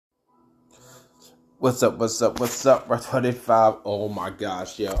What's up, Red 25? Oh my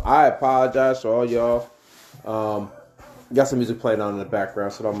gosh, yo. I apologize for all y'all. Got some music playing on in the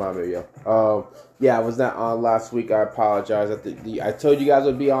background, so don't mind me, yo. Yeah, I was not on last week. I apologize. I told you guys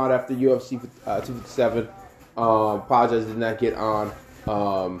would be on after UFC 257. Apologize, did not get on.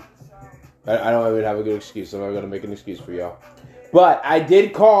 I don't even have a good excuse, so I'm not going to make an excuse for y'all. But I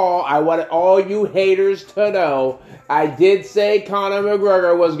did call. I wanted all you haters to know. I did say Conor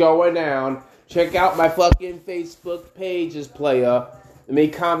McGregor was going down. Check out my fucking Facebook pages, player. Let me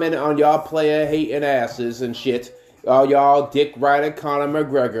comment on y'all player hating asses and shit. All y'all dick riding Conor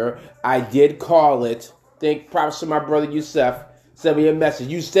McGregor. I did call it. Think props to my brother Youssef. Send me a message.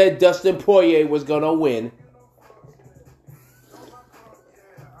 You said Dustin Poirier was gonna win.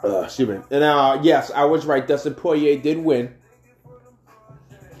 Excuse me. And yes, I was right. Dustin Poirier did win.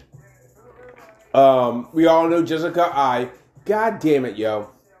 We all know Jessica I. God damn it,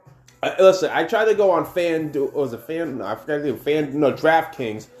 yo. Listen, I tried to go on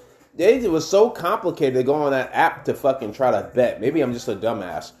DraftKings. It was so complicated to go on that app to fucking try to bet. Maybe I'm just a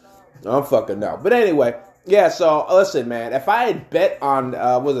dumbass. I don't fucking know. But anyway, yeah, so listen, man. If I had bet on,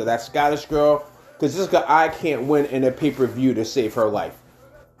 that Scottish girl, because Jessica I can't win in a pay-per-view to save her life.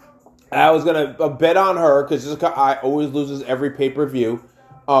 I was going to bet on her because Jessica I always loses every pay-per-view.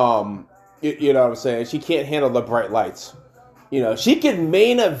 You know what I'm saying? She can't handle the bright lights. You know, she can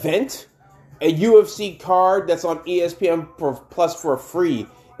main event a UFC card that's on ESPN Plus for free,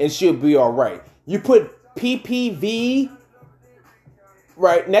 and she'll be all right. You put PPV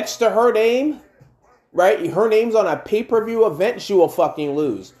right next to her name, right? Her name's on a pay-per-view event, she will fucking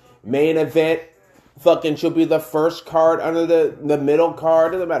lose. Main event, fucking, she'll be the first card under the middle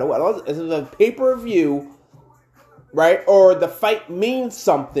card, doesn't matter what. It's the pay-per-view, right? Or the fight means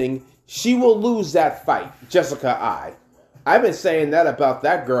something, she will lose that fight, Jessica I. I've been saying that about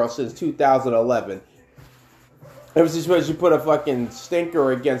that girl since 2011. Ever since she put a fucking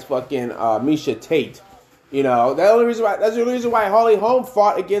stinker against fucking Miesha Tate. You know, that's the only reason why Holly Holm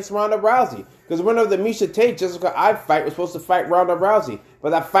fought against Ronda Rousey. Because the winner of the Miesha Tate, Jessica I fight was supposed to fight Ronda Rousey.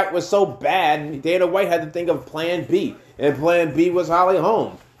 But that fight was so bad, Dana White had to think of plan B. And plan B was Holly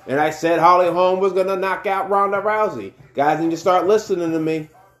Holm. And I said Holly Holm was going to knock out Ronda Rousey. Guys need to start listening to me.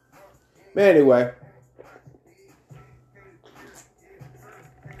 But anyway.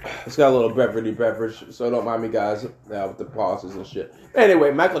 It's got a little beverage, so don't mind me, guys, with the pauses and shit.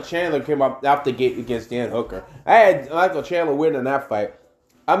 Anyway, Michael Chandler came up out the gate against Dan Hooker. I had Michael Chandler winning that fight.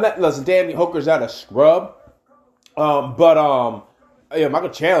 Listen, Dan Hooker's not a scrub, but Michael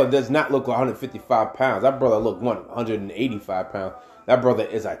Chandler does not look like 155 pounds. That brother looked 185 pounds. That brother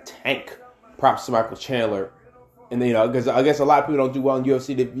is a tank. Props to Michael Chandler. And, you know, because I guess a lot of people don't do well in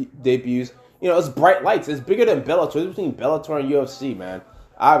UFC debuts. You know, it's bright lights. It's bigger than Bellator. It's between Bellator and UFC, man.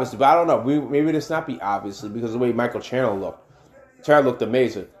 Obviously, but I don't know. Maybe this not be obviously because of the way Michael Chandler looked. Chandler looked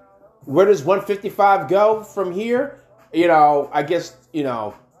amazing. Where does 155 go from here? You know, I guess, you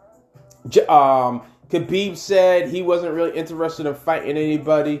know, Khabib said he wasn't really interested in fighting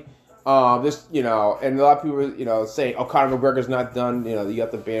anybody. You know, and a lot of people, you know, saying, oh, Conor McGregor's not done. You know, you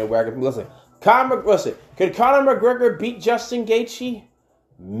got the bandwagon. Listen, could Conor McGregor beat Justin Gaethje?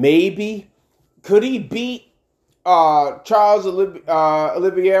 Maybe. Could he beat Charles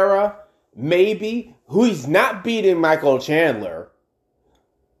Oliveira, maybe, who he's not beating Michael Chandler.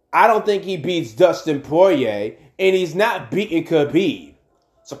 I don't think he beats Dustin Poirier, and he's not beating Khabib.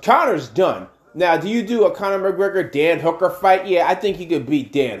 So Conor's done. Now, do you do a Conor McGregor Dan Hooker fight? Yeah, I think he could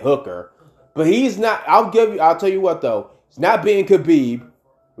beat Dan Hooker, but he's not. I'll tell you what though, he's not beating Khabib.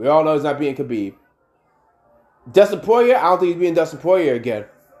 We all know he's not beating Khabib. Dustin Poirier, I don't think he's beating Dustin Poirier again.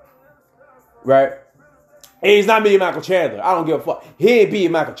 Right? And he's not beating Michael Chandler. I don't give a fuck. He ain't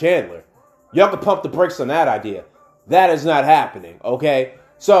beating Michael Chandler. Y'all can pump the brakes on that idea. That is not happening, okay?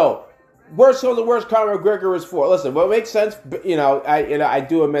 So, worst comes to worst, Conor McGregor is for. Listen, what makes sense, you know, I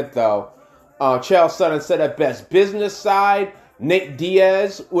do admit, though, Chael Sonnen said at best, business side, Nate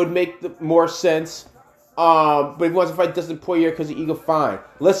Diaz would make more sense. But if he wants to fight Dustin Poirier because of ego, fine.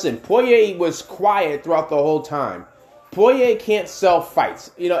 Listen, Poirier was quiet throughout the whole time. Poirier can't sell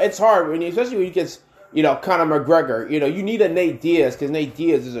fights. You know, it's hard, especially when he gets... You know, Conor McGregor, you know, you need a Nate Diaz because Nate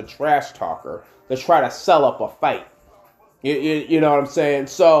Diaz is a trash talker to try to sell up a fight. You know what I'm saying?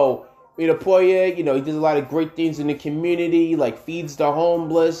 So, you know, Poirier, you know, he does a lot of great things in the community, like feeds the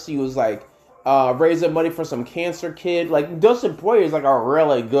homeless. He was like raising money for some cancer kid. Like, Dustin Poirier is like a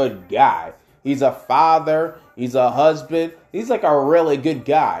really good guy. He's a father. He's a husband. He's like a really good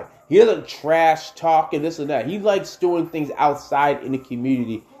guy. He doesn't trash talk and this and that. He likes doing things outside in the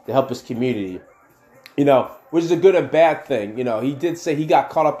community to help his community. You know, which is a good and bad thing. You know, he did say he got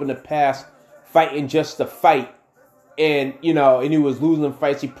caught up in the past fighting just to fight. And, and he was losing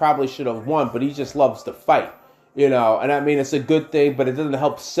fights he probably should have won, but he just loves to fight, And I mean, it's a good thing, but it doesn't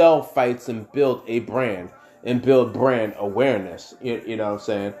help sell fights and build a brand and build brand awareness. You know what I'm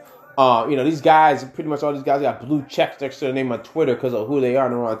saying? These guys, pretty much all these guys got blue checks next to their name on Twitter because of who they are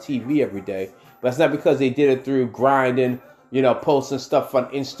and they're on TV every day. But it's not because they did it through grinding, posting stuff on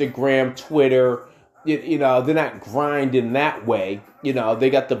Instagram, Twitter. They're not grinding that way. They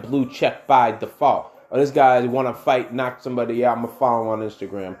got the blue check by default. Or this guy want to fight, knock somebody out, I'm going to follow him on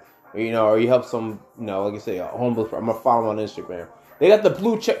Instagram. Or you help some, like I say, a homeless, I'm going to follow him on Instagram. They got the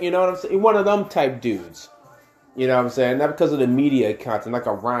blue check, you know what I'm saying? One of them type dudes. You know what I'm saying? Not because of the media content, like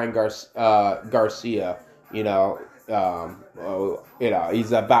a Ryan Garcia, he's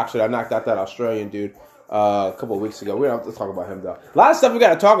a boxer that knocked out that Australian dude a couple of weeks ago. We don't have to talk about him, though. A lot of stuff we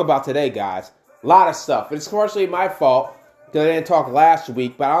got to talk about today, guys. A lot of stuff. It's partially my fault because I didn't talk last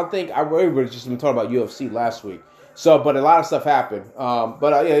week, but I don't think I really would have just been talking about UFC last week. So, but a lot of stuff happened.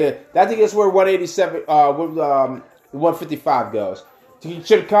 I think that's where 187, 155 goes.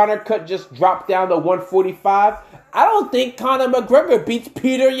 Should Conor cut just drop down to 145? I don't think Conor McGregor beats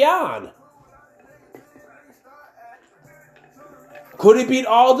Peter Yan. Could he beat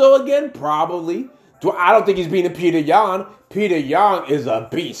Aldo again? Probably. I don't think he's beating Peter Yan. Peter Yan is a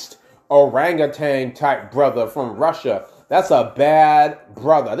beast. Orangutan type brother from Russia. That's a bad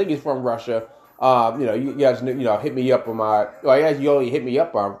brother. I think he's from Russia. You guys, hit me up on my. Well, yeah, you only hit me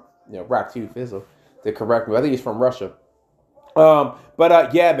up on, Rock 2 Fizzle to correct me. I think he's from Russia. Yeah,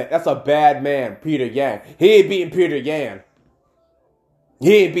 man, that's a bad man, Peter Yan. He ain't beating Peter Yan.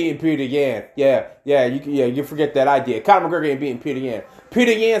 Yeah, you forget that idea. Conor McGregor ain't beating Peter Yan.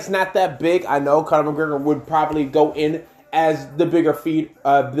 Peter Yan's not that big. I know Conor McGregor would probably go in as the bigger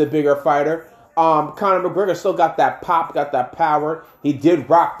fighter. Conor McGregor still got that pop, got that power. He did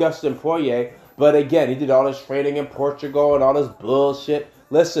rock Dustin Poirier, but again, he did all his training in Portugal and all this bullshit.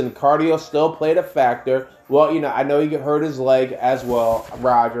 Listen, cardio still played a factor. Well, I know he hurt his leg as well.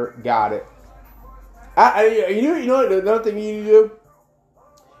 Roger, got it. Another thing you need to do?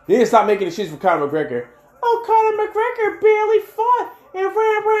 You need to stop making excuses for Conor McGregor. Oh, Conor McGregor barely fought and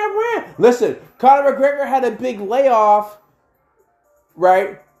ran. Listen, Conor McGregor had a big layoff,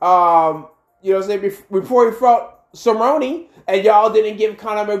 right? Before he fought Cerrone, and y'all didn't give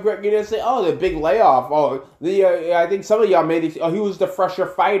Conor McGregor, you didn't say, oh, the big layoff. Oh, I think some of y'all made it, he was the fresher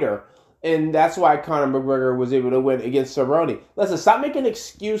fighter. And that's why Conor McGregor was able to win against Cerrone. Listen, stop making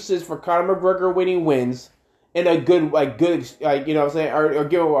excuses for Conor McGregor winning wins in a good, you know what I'm saying, or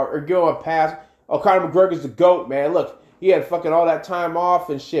give him a pass. Oh, Conor McGregor's the GOAT, man. Look, he had fucking all that time off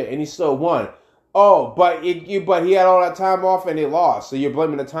and shit, and he still won. Oh, but he had all that time off and he lost. So you're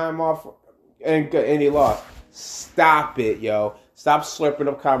blaming the time off and he lost. Stop it, yo. Stop slurping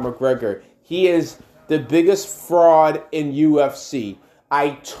up Conor McGregor. He is the biggest fraud in UFC.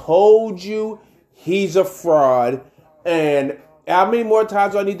 I told you he's a fraud, and how many more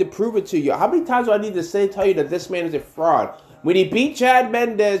times do I need to prove it to you? How many times do I need to tell you that this man is a fraud? When he beat Chad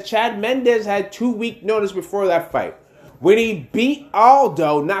Mendes had 2-week notice before that fight. When he beat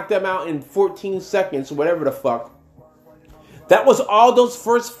Aldo, knocked him out in 14 seconds, whatever the fuck, that was Aldo's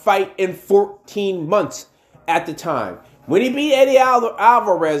first fight in 14 months at the time. When he beat Eddie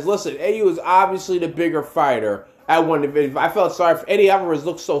Alvarez, listen, Eddie was obviously the bigger fighter. I felt sorry for Eddie Alvarez.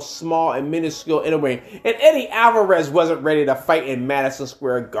 Looked so small and minuscule anyway. And Eddie Alvarez wasn't ready to fight in Madison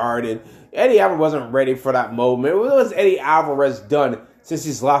Square Garden. Eddie Alvarez wasn't ready for that moment. What was Eddie Alvarez done since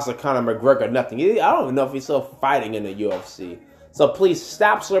he's lost to Conor McGregor? Nothing. I don't even know if he's still fighting in the UFC. So please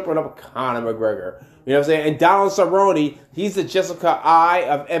stop slipping up Conor McGregor. You know what I'm saying? And Donald Cerrone, he's the Jessica I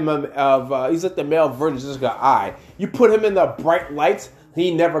of he's like the male version of Jessica I. You put him in the bright lights,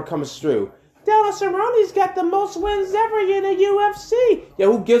 he never comes through. Donald Cerrone's got the most wins ever in the UFC. Yeah,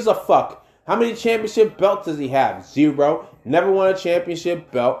 who gives a fuck? How many championship belts does he have? 0. Never won a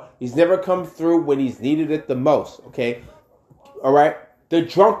championship belt. He's never come through when he's needed it the most, okay? All right? The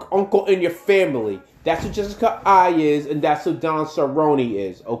drunk uncle in your family. That's what Jessica I is, and that's who Donald Cerrone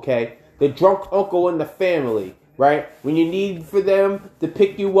is, okay? The drunk uncle in the family, right? When you need for them to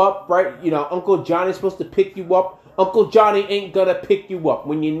pick you up, right? Uncle Johnny's supposed to pick you up. Uncle Johnny ain't gonna pick you up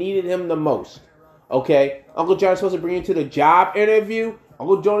when you needed him the most, okay? Uncle Johnny's supposed to bring you to the job interview.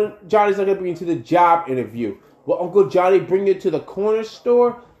 Uncle Johnny's not gonna bring you to the job interview. Will Uncle Johnny bring you to the corner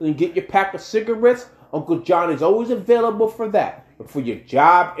store and get your pack of cigarettes? Uncle Johnny's always available for that. But for your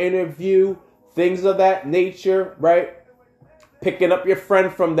job interview, things of that nature, right? Picking up your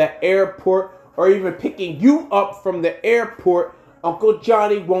friend from the airport or even picking you up from the airport, Uncle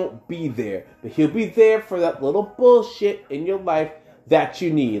Johnny won't be there. But he'll be there for that little bullshit in your life that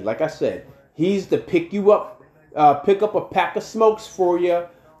you need. Like I said, He's the pick up a pack of smokes for you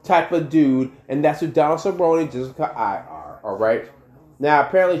type of dude, and that's who Donald Cerrone and Jessica I are. All right. Now,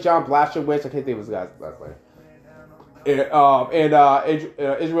 apparently, John Blachowicz, I can't think of his guy's last name. Israel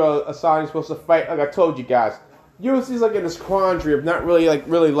Adesanya is supposed to fight. Like I told you guys, UFC's like in this quandary of not really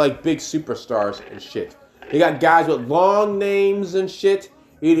like big superstars and shit. They got guys with long names and shit.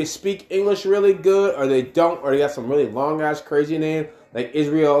 Either speak English really good, or they don't, or they got some really long ass crazy name like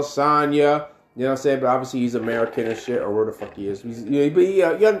Israel Adesanya. You know what I'm saying? But obviously he's American and shit, or where the fuck he is. You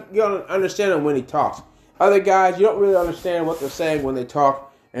don't understand him when he talks. Other guys, you don't really understand what they're saying when they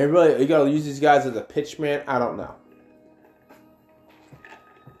talk, and really you gotta use these guys as a pitch man. I don't know.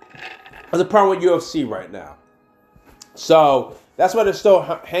 There's a problem with UFC right now. So, that's why they're still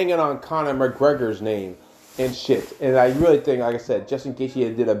hanging on Conor McGregor's name and shit. And I really think, like I said, Justin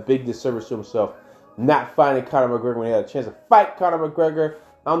Gaethje did a big disservice to himself not fighting Conor McGregor when he had a chance to fight Conor McGregor.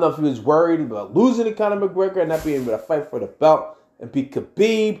 I don't know if he was worried about losing to Conor McGregor and not being able to fight for the belt and beat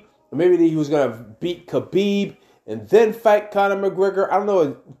Khabib. Or maybe he was going to beat Khabib and then fight Conor McGregor. I don't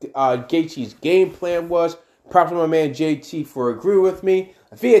know what Gaethje's game plan was. Props to my man JT for agreeing with me.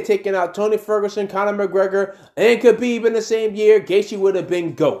 If he had taken out Tony Ferguson, Conor McGregor, and Khabib in the same year, Gaethje would have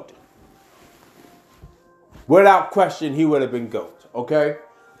been GOAT. Without question, he would have been GOAT. Okay?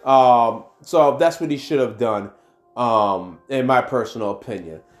 So that's what he should have done, in my personal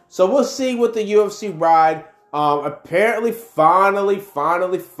opinion. So we'll see with the UFC ride. Apparently, finally,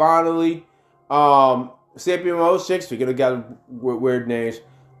 Sapien Miocic, speaking of guys with weird names,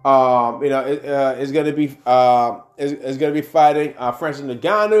 is going to be fighting Francis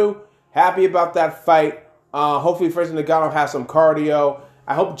Ngannou. Happy about that fight. Hopefully, Francis Ngannou has some cardio.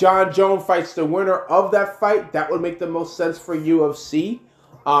 I hope Jon Jones fights the winner of that fight. That would make the most sense for UFC.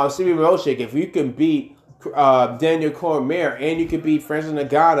 Sapien Miocic, if you can beat Daniel Cormier and you can beat Francis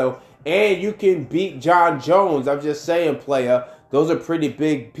Ngannou and you can beat Jon Jones, I'm just saying, player, those are pretty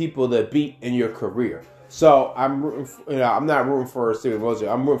big people to beat in your career. So I'm not rooting for Sapien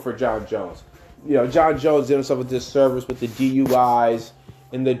Miocic. I'm rooting for Jon Jones. Jon Jones did himself a disservice with the DUIs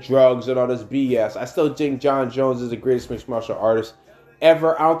and the drugs and all this BS. I still think Jon Jones is the greatest mixed martial artist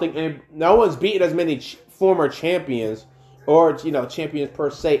ever. I don't think no one's beaten as many former champions or champions per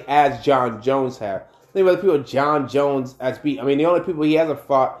se as Jon Jones have. Think about the people Jon Jones has beat. I mean, the only people he hasn't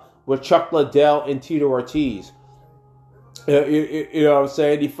fought were Chuck Liddell and Tito Ortiz. You know what I'm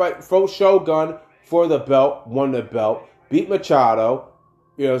saying? He fought Shogun for the belt, won the belt, beat Machado.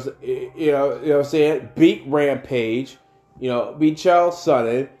 You know what I'm saying? Beat Rampage. Beat Charles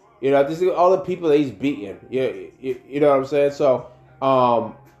Sonnen. These are all the people that he's beaten. You know what I'm saying? So,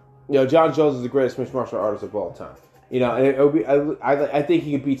 Jon Jones is the greatest mixed martial artist of all time. And I think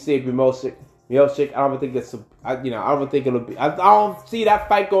he could beat Sapien Miocic. I don't think it's. I don't think it'll be. I don't see that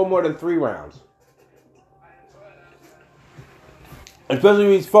fight go more than 3 rounds. Especially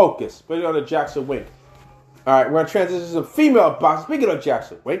when he's focused, especially on the Jackson Wink. All right, we're going to transition to some female boxing. Speaking of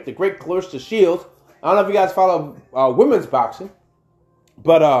Jackson Wink, the great Clarissa Shields. I don't know if you guys follow women's boxing,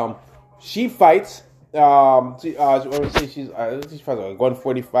 but she fights. She's fights like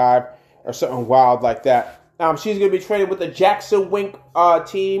 145 or something wild like that. She's going to be training with the Jackson Wink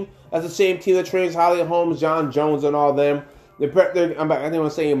team. That's the same team that trains Holly Holmes, Jon Jones, and all them. I think I'm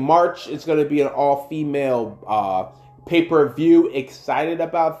saying in March, it's going to be an all-female pay-per-view. Excited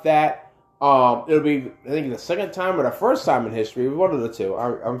about that. It'll be, I think, the second time or the first time in history. One of the two.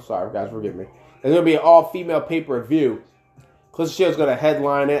 I'm sorry, guys. Forgive me. It's going to be an all-female pay-per-view. Clarissa Shields is going to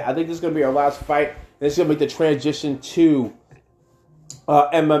headline it. I think this is going to be her last fight. And it's going to make the transition to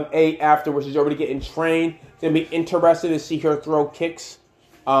MMA afterwards. She's already getting trained. It's going to be interesting to see her throw kicks.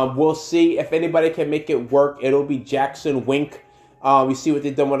 We'll see if anybody can make it work. It'll be Jackson Wink. We see what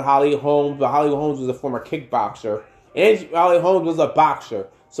they've done with Holly Holmes. But Holly Holmes was a former kickboxer. And Holly Holmes was a boxer.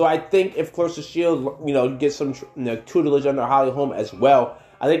 So I think if Clarissa Shields, gets some tutelage under Holly Holm as well,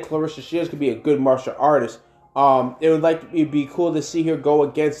 I think Clarissa Shields could be a good martial artist. It'd be cool to see her go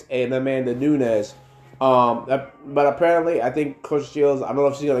against an Amanda Nunes. But apparently, I think Clarissa Shields, I don't know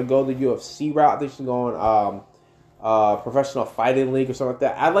if she's going to go the UFC route. I think she's going professional fighting league or something like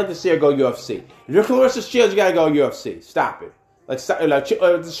that. I'd like to see her go UFC. If you're Clarissa Shields, you got to go UFC. Stop it.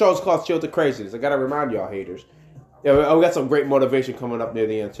 The show's called Shield to Craziness. I got to remind y'all haters. Yeah, we got some great motivation coming up near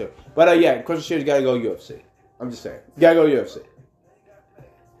the end, too. But, Clarissa Shields got to go UFC. I'm just saying. You got to go UFC.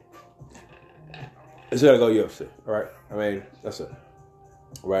 It's got to go UFC. All right? I mean, that's it.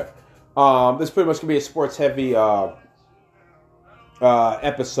 All right? This pretty much going to be a sports-heavy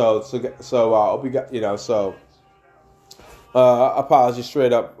episode. So I hope you got, Apologies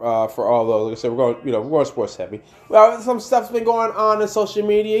straight up for all those. Like I said, we're going sports heavy. Well, some stuff's been going on in social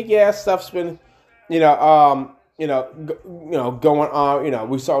media. Yeah, stuff's been, going on.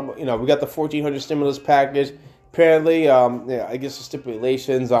 We saw, we got the 1,400 stimulus package. Apparently, I guess the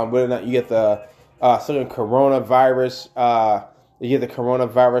stipulations on whether or not you get the certain coronavirus, you get the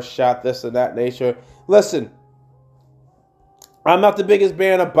coronavirus shot, this and that nature. Listen, I'm not the biggest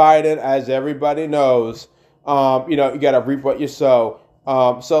fan of Biden, as everybody knows. You got to reap what you sow.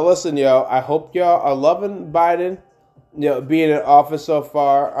 So listen, I hope y'all are loving Biden, being in office so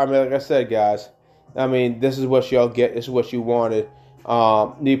far. I mean, like I said, guys, this is what y'all get. This is what you wanted.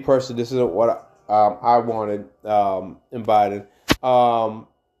 Me personally, this isn't what I wanted in Biden.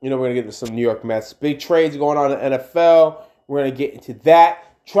 We're going to get into some New York Mets. Big trades going on in the NFL. We're going to get into that.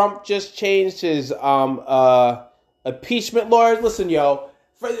 Trump just changed his impeachment lawyers. Listen,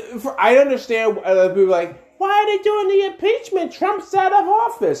 I understand people like, why are they doing the impeachment? Trump's out of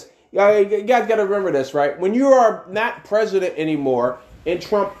office. You guys got to remember this, right? When you are not president anymore and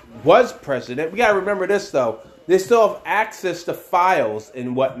Trump was president, we got to remember this, though. They still have access to files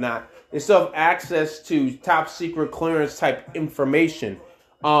and whatnot. They still have access to top secret clearance type information,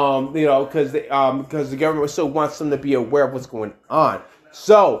 because the government still wants them to be aware of what's going on.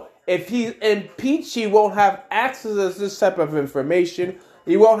 So if he's impeached, he won't have access to this type of information.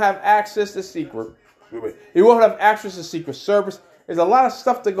 He won't have access to secret. He won't have access to Secret Service. There's a lot of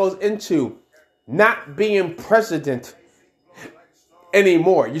stuff that goes into not being president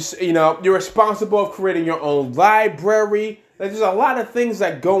anymore. You're responsible for creating your own library. There's a lot of things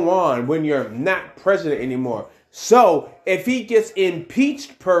that go on when you're not president anymore. So if he gets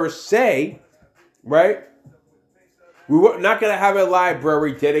impeached per se, right? We're not going to have a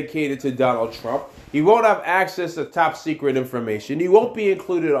library dedicated to Donald Trump. He won't have access to top secret information. He won't be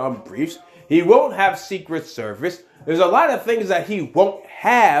included on briefs. He won't have Secret Service. There's a lot of things that he won't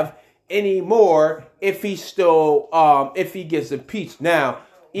have anymore if he gets impeached. Now,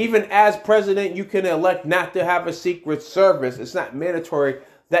 even as president, you can elect not to have a Secret Service. It's not mandatory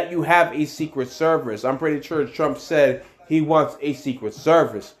that you have a Secret Service. I'm pretty sure Trump said he wants a Secret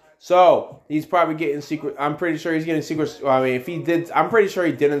Service. So he's probably getting secret. I'm pretty sure he's getting secret. If he did, I'm pretty sure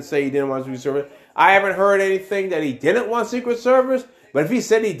he didn't say he didn't want Secret Service. I haven't heard anything that he didn't want Secret Service. But if he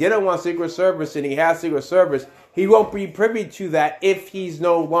said he didn't want Secret Service and he has Secret Service, he won't be privy to that if he's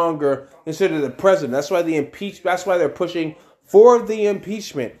no longer considered the president. That's why That's why they're pushing for the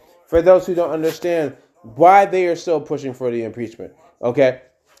impeachment. For those who don't understand why they are still pushing for the impeachment, okay?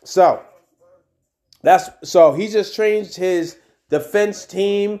 So he just changed his defense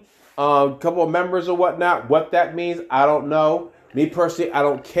team, a couple of members or whatnot. What that means, I don't know. Me personally, I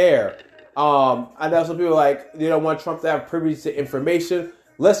don't care. I know some people they don't want Trump to have privy to information.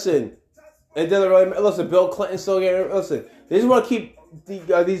 Listen, it doesn't really matter. Listen, Bill Clinton still getting. Listen, they just want to keep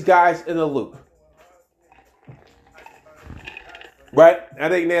these guys in the loop, right? I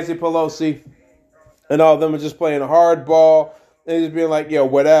think Nancy Pelosi and all of them are just playing hardball and just being like,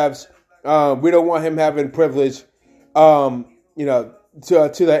 whatevs. We don't want him having privilege, to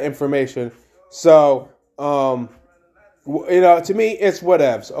that information. So, to me, it's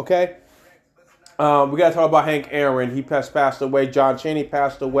whatevs. Okay. We got to talk about Hank Aaron. He passed away. Jon Chaney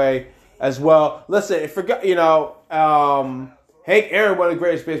passed away as well. Listen, Hank Aaron, one of the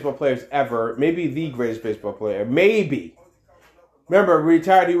greatest baseball players ever. Maybe the greatest baseball player. Maybe. Remember,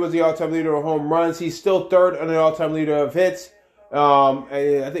 retired, he was the all-time leader of home runs. He's still third on the all-time leader of hits. And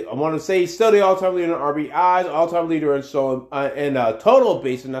I want to say he's still the all-time leader in RBIs, all-time leader in total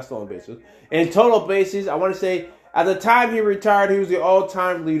bases, not stolen bases. In total bases, I want to say, at the time he retired, he was the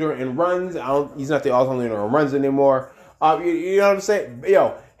all-time leader in runs. He's not the all-time leader in runs anymore. You know what I'm saying?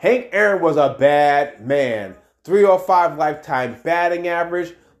 Hank Aaron was a bad man. 305 lifetime batting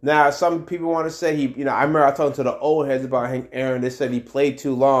average. Now, some people want to say I remember I talked to the old heads about Hank Aaron. They said he played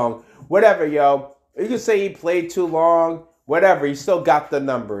too long. Whatever, You can say he played too long. Whatever, he still got the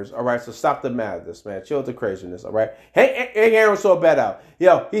numbers, all right? So stop the madness, man. Chill with the craziness, all right? Hank Aaron was so bad out.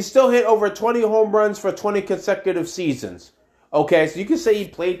 He still hit over 20 home runs for 20 consecutive seasons, okay? So you can say he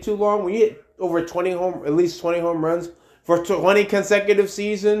played too long. When you hit over at least 20 home runs for 20 consecutive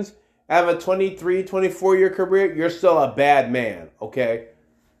seasons, have a 23, 24-year career, you're still a bad man, okay?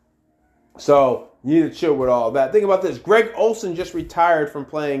 So you need to chill with all that. Think about this. Greg Olson just retired from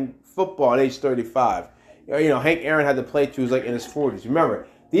playing football at age 35. Hank Aaron had to play till he was in his 40s. Remember,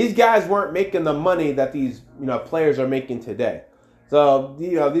 these guys weren't making the money that these players are making today. So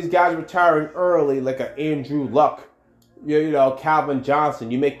these guys retiring early, like an Andrew Luck, Calvin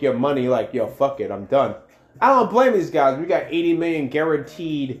Johnson. You make your money fuck it, I'm done. I don't blame these guys. We got $80 million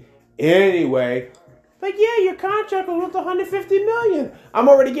guaranteed anyway. Like, yeah, your contract was worth $150 million. I'm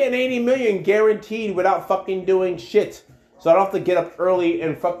already getting $80 million guaranteed without fucking doing shit. So I don't have to get up early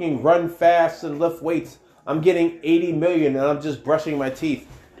and fucking run fast and lift weights. I'm getting $80 million and I'm just brushing my teeth.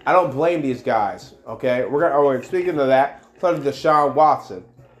 I don't blame these guys. Okay, speaking of that, talking to Deshaun Watson.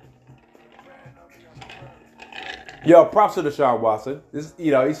 Yo, props to Deshaun Watson. This,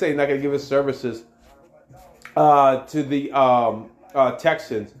 he's saying he's not gonna give his services to the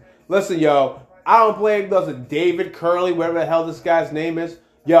Texans. Listen, yo, I don't blame David Curley, whatever the hell this guy's name is.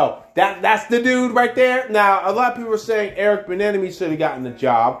 Yo, that's the dude right there. Now, a lot of people are saying Eric Bieniemy should have gotten the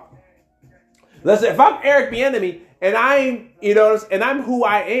job. Listen, if I'm Eric Bieniemy and I'm who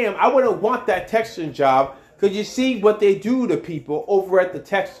I am, I wouldn't want that Texan job because you see what they do to people over at the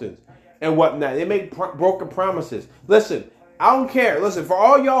Texans and whatnot. They make broken promises. Listen, I don't care. Listen, for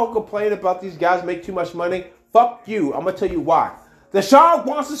all y'all who complain about these guys make too much money, fuck you. I'm gonna tell you why. Deshaun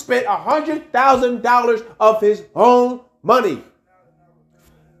wants to spend $100,000 of his own money.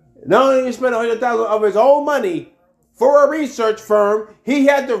 Not only did he spend $100,000 of his own money for a research firm, he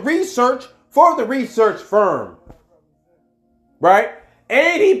had the research for the research firm. Right?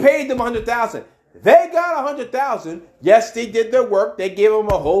 And he paid them $100,000. They got $100,000. Yes, they did their work. They gave him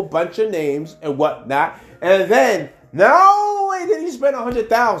a whole bunch of names and whatnot. And then, not only did he spend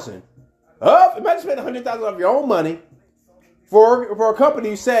 $100,000, imagine spending $100,000 of your own money for a company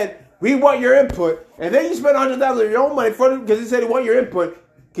who said, we want your input. And then you spend $100,000 of your own money because he said he want your input.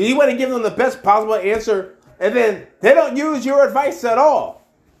 Because you want to give them the best possible answer. And then they don't use your advice at all.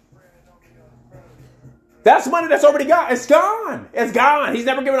 That's money that's already gone. It's gone. It's gone. He's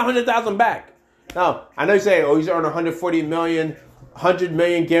never given $100,000 back. Now, I know you say, he's earning $140 million, $100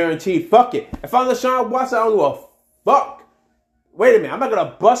 million guaranteed. Fuck it. If I'm Deshaun Watson, I don't give a fuck. Wait a minute. I'm not going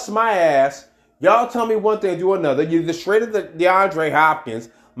to bust my ass. Y'all tell me one thing, do another. You just traded the DeAndre Hopkins,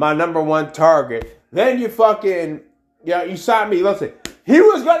 my number one target. Then you fucking, you signed me. Listen, he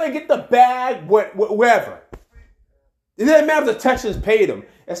was going to get the bag wherever. It didn't matter if the Texans paid him.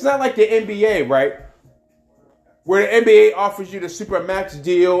 It's not like the NBA, right? Where the NBA offers you the Supermax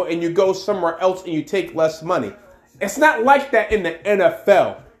deal and you go somewhere else and you take less money. It's not like that in the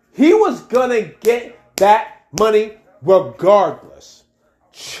NFL. He was going to get that money regardless.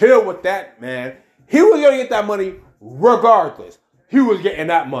 Chill with that, man. He was going to get that money regardless. He was getting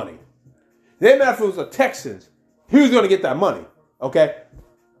that money. It didn't matter if it was the Texans. He was going to get that money. Okay?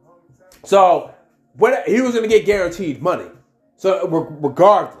 So, he was going to get guaranteed money. So,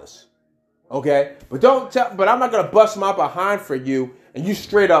 regardless. Okay? But I'm not going to bust my behind for you and you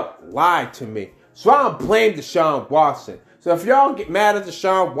straight up lied to me. So, I don't blame Deshaun Watson. So, if y'all get mad at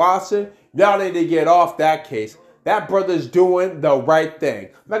Deshaun Watson, y'all need to get off that case. That brother's doing the right thing.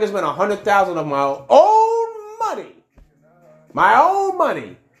 I'm not going to spend $100,000 of my own money. My own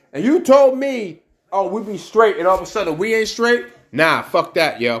money. And you told me, we be straight, and all of a sudden we ain't straight? Nah, fuck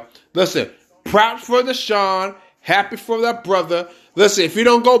that, yo. Listen, props for Deshaun. Happy for that brother. Listen, if you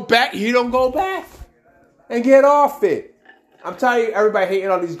don't go back, he don't go back. And get off it. I'm telling you, everybody hating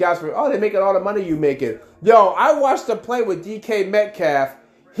on these guys for, they're making all the money you making. Yo, I watched them play with DK Metcalf.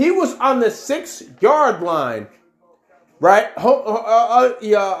 He was on the 6-yard line. Right?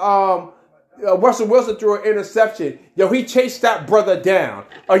 Russell Wilson threw an interception. Yo, he chased that brother down.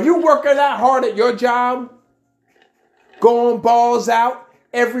 Are you working that hard at your job? Going balls out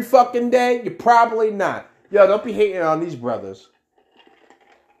every fucking day? You're probably not. Yo, don't be hating on these brothers.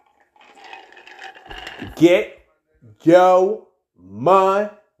 Get your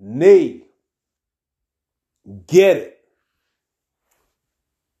money. Get it.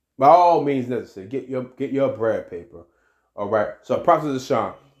 By all means necessary. Get your bread paper. All right. So props to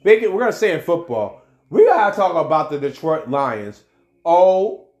Deshaun. We're going to say in football, we got to talk about the Detroit Lions.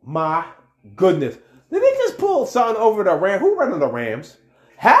 Oh, my goodness. Did they just pull something over the Rams? Who running the Rams?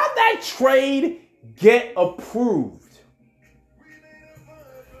 How'd that trade get approved?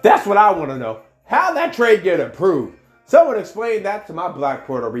 That's what I want to know. How'd that trade get approved? Someone explain that to my black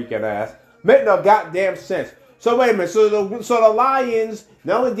Puerto Rican ass. Make no goddamn sense. So wait a minute. So the Lions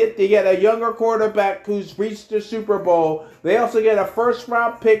not only get to get a younger quarterback who's reached the Super Bowl, they also get a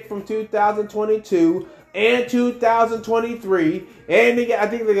first-round pick from 2022 and 2023, and I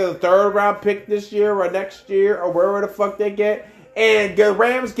think they get a third-round pick this year or next year or wherever the fuck they get. And the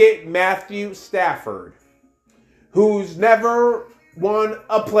Rams get Matthew Stafford, who's never won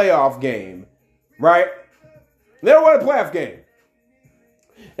a playoff game, right? Never won a playoff game.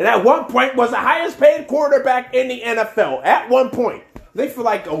 And at one point was the highest paid quarterback in the NFL. At one point. I think for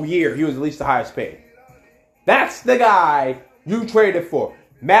like a year, he was at least the highest paid. That's the guy you traded for.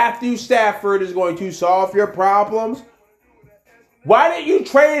 Matthew Stafford is going to solve your problems. Why didn't you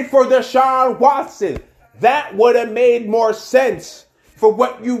trade for Deshaun Watson? That would have made more sense for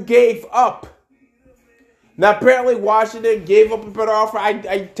what you gave up. Now, apparently, Washington gave up a better offer.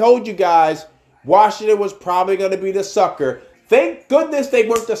 I told you guys, Washington was probably going to be the sucker. Thank goodness they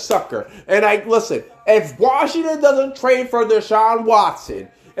weren't the sucker. And listen, if Washington doesn't trade for Deshaun Watson,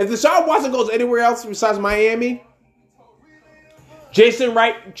 if Deshaun Watson goes anywhere else besides Miami, Jason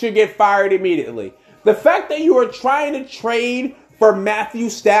Wright should get fired immediately. The fact that you were trying to trade for Matthew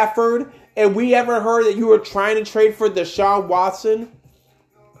Stafford, and we ever heard that you were trying to trade for Deshaun Watson,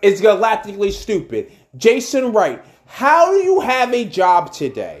 is galactically stupid. Jason Wright, how do you have a job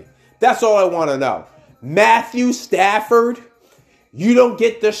today? That's all I want to know. Matthew Stafford, you don't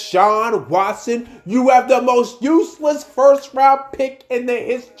get Deshaun Watson. You have the most useless first-round pick in the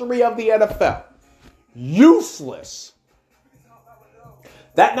history of the NFL. Useless.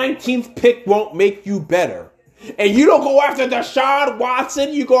 That 19th pick won't make you better. And you don't go after Deshaun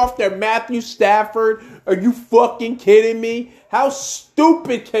Watson. You go after Matthew Stafford. Are you fucking kidding me? How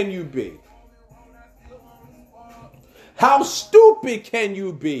stupid can you be? How stupid can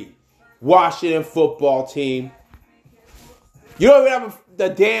you be, Washington football team? You don't even have the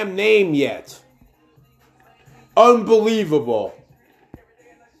damn name yet. Unbelievable.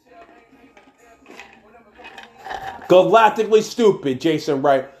 Galactically stupid, Jason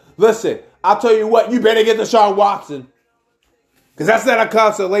Wright. Listen, I'll tell you what, you better get Deshaun Watson. Because that's not a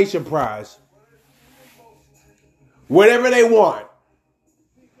consolation prize. Whatever they want,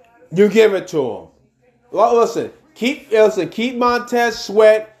 you give it to them. Well, listen, keep Montez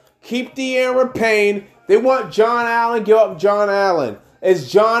Sweat, keep De'Aaron Payne. They want John Allen, give up John Allen. It's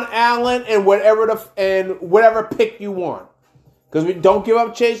John Allen and whatever pick you want. Because we don't give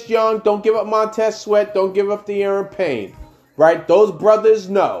up Chase Young, don't give up Montez Sweat, don't give up De'Aaron Payne. Right? Those brothers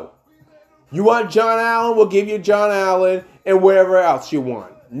know. You want John Allen, we'll give you John Allen and whatever else you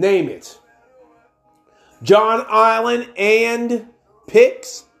want. Name it. John Allen and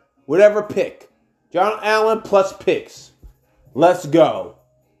picks, whatever pick. John Allen plus picks. Let's go.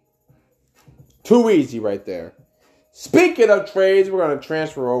 Too easy right there. Speaking of trades, we're going to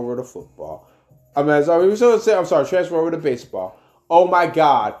transfer over to football. Transfer over to baseball. Oh my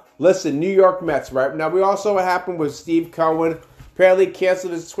God. Listen, New York Mets, right? Now, we also what happened with Steve Cohen. Apparently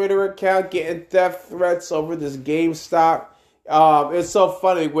canceled his Twitter account, getting death threats over this GameStop. It's so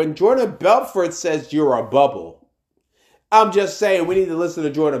funny. When Jordan Belfort says you're a bubble, I'm just saying we need to listen to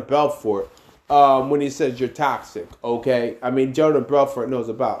Jordan Belfort when he says you're toxic, okay? I mean, Jordan Belfort knows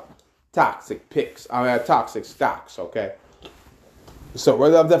about toxic picks. Toxic stocks, okay? So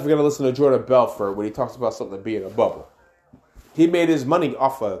I'm definitely going to listen to Jordan Belfort when he talks about something being a bubble. He made his money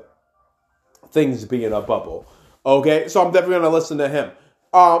off of things being a bubble, okay? So I'm definitely going to listen to him.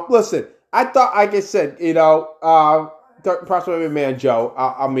 Listen, I thought, like I said, prospect man Joe,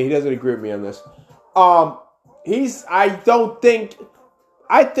 he doesn't agree with me on this. I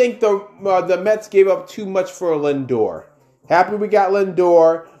think the Mets gave up too much for Lindor. Happy we got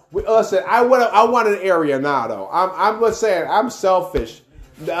Lindor. Listen, I want an Arenado. I'm just saying, I'm selfish.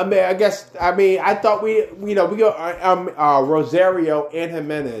 I thought we got Rosario and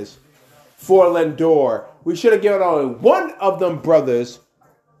Jimenez for Lindor. We should have given only one of them brothers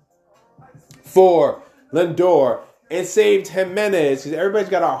for Lindor and saved Jimenez, because everybody's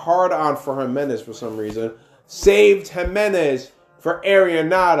got a hard on for Jimenez for some reason. Saved Jimenez for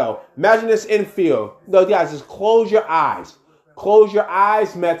Arenado. Imagine this infield. No, guys, just close your eyes. Close your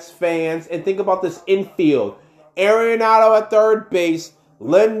eyes, Mets fans, and think about this infield. Arenado at third base,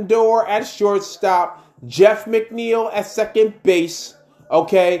 Lindor at shortstop, Jeff McNeil at second base,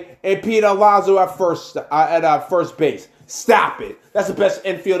 okay, and Pete Alonso at first base. Stop it. That's the best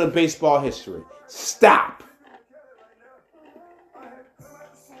infield in baseball history. Stop.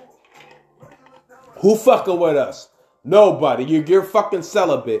 Who fucking with us? Nobody. You're fucking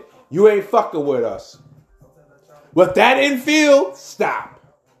celibate. You ain't fucking with us. With that infield, stop.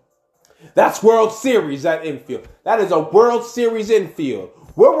 That's World Series, that infield. That is a World Series infield.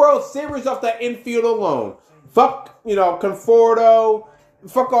 We're World Series off that infield alone. Fuck, Conforto.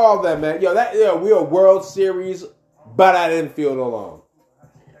 Fuck all of them, man. We are World Series by that infield alone.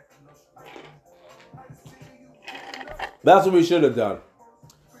 That's what we should have done.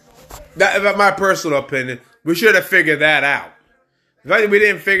 That's my personal opinion. We should have figured that out. The fact that we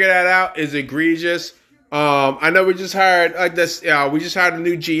didn't figure that out is egregious. I know we just hired we just hired a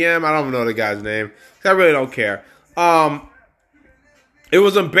new GM. I don't even know the guy's name. I really don't care. It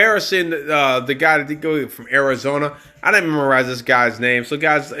was embarrassing. The guy that did go from Arizona. I didn't memorize this guy's name. So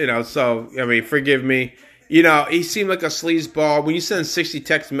guys, forgive me. He seemed like a sleazeball. When you send 60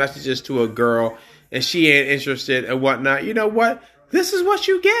 text messages to a girl and she ain't interested and whatnot, you know what? This is what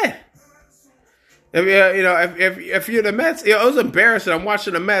you get. If you're the Mets, it was embarrassing. I'm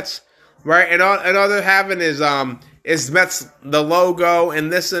watching the Mets, right, and all they're having is Mets the logo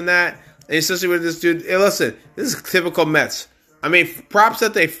and this and that, and especially with this dude. Hey, listen, this is typical Mets. I mean, props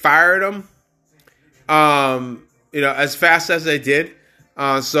that they fired him, as fast as they did.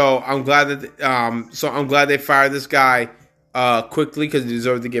 So I'm glad they fired this guy quickly because he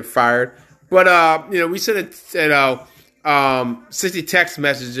deserved to get fired. But we sent 60 text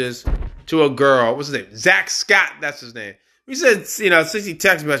messages to a girl. What's his name? Zach Scott. That's his name. We sent 60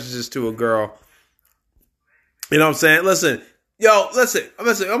 text messages to a girl. You know what I'm saying? Listen. I'm gonna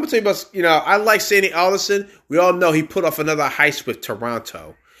tell you about. I like Sandy Alderson. We all know he put off another heist with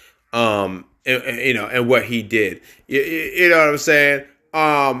Toronto. And what he did. You know what I'm saying?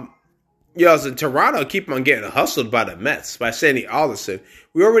 In Toronto keep on getting hustled by the Mets, by Sandy Alderson.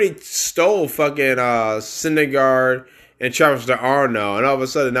 We already stole fucking Syndergaard and Travis d'Arnaud, and all of a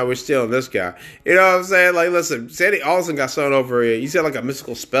sudden now we're stealing this guy. You know what I'm saying? Like, listen, Sandy Alderson got something over here. He's got like a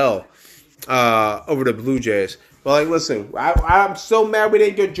mystical spell over the Blue Jays. But like, listen, I'm so mad we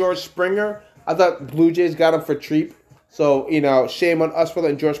didn't get George Springer. I thought Blue Jays got him for cheap. So, shame on us for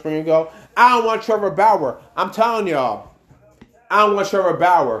letting George Springer go. I don't want Trevor Bauer. I'm telling y'all. I don't want Trevor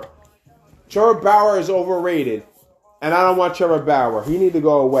Bauer. Trevor Bauer is overrated. And I don't want Trevor Bauer. He need to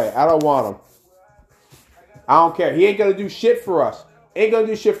go away. I don't want him. I don't care. He ain't going to do shit for us. I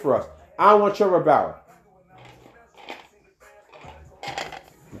don't want Trevor Bauer.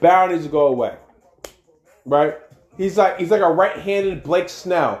 Bauer needs to go away. Right? He's like a right-handed Blake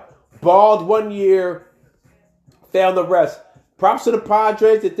Snell. Bald 1 year, failed the rest. Props to the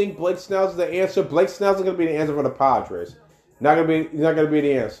Padres. They think Blake Snell's the answer. Blake Snell's not going to be the answer for the Padres. He's not going to be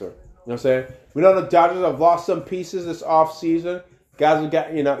the answer. You know what I'm saying? We know the Dodgers have lost some pieces this offseason. Guys have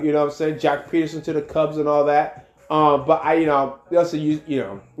got, you know what I'm saying? Jack Peterson to the Cubs and all that. But listen, you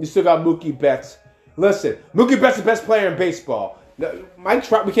still got Mookie Betts. Listen, Mookie Betts is the best player in baseball. Mike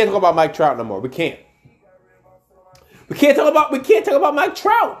Trout, we can't talk about Mike Trout no more. We can't. We can't talk about Mike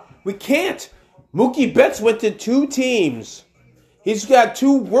Trout. We can't. Mookie Betts went to 2 teams. He's got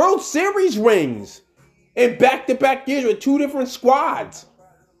 2 World Series rings in back-to-back years with 2 different squads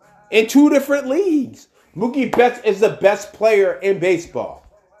in 2 different leagues. Mookie Betts is the best player in baseball.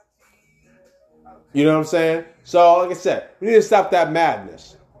 You know what I'm saying? So, like I said, we need to stop that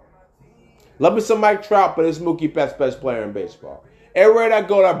madness. Love me some Mike Trout, but it's Mookie Betts best player in baseball. Everywhere I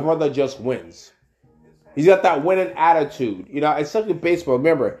go, that brother just wins. He's got that winning attitude. It's like in baseball.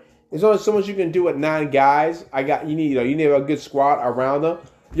 Remember, there's only so much you can do with 9 guys. You need a good squad around them.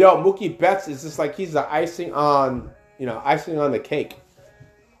 Mookie Betts is just like he's the icing on the cake.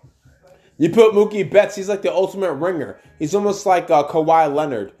 You put Mookie Betts, he's like the ultimate ringer. He's almost like Kawhi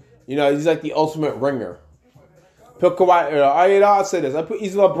Leonard. He's like the ultimate ringer. Put Kawhi. I'll say this.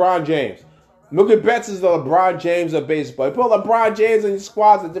 He's LeBron James. Mookie Betts is the LeBron James of baseball. You put LeBron James in your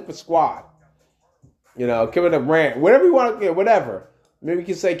squad's a different squad. Kevin Durant, whatever you want, whatever. Maybe you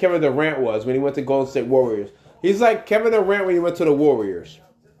can say Kevin Durant was when he went to Golden State Warriors. He's like Kevin Durant when he went to the Warriors.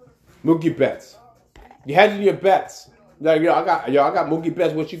 Mookie Betts. You had your bets. Like, I got Mookie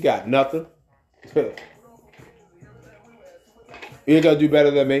Betts. What you got? Nothing. You ain't gonna do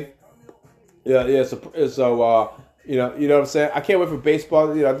better than me. Yeah. So you know what I'm saying. I can't wait for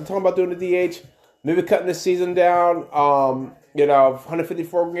baseball. They're talking about doing the DH. Maybe cutting the season down.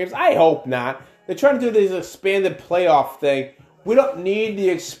 154 games. I hope not. They're trying to do this expanded playoff thing. We don't need the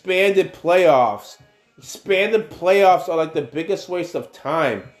expanded playoffs. Expanded playoffs are like the biggest waste of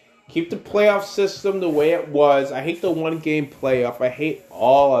time. Keep the playoff system the way it was. I hate the 1-game playoff. I hate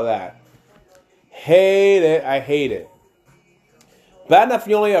all of that. Hate it. I hate it. Bad enough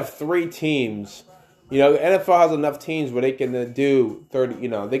you only have 3 teams. The NFL has enough teams where they can do 30.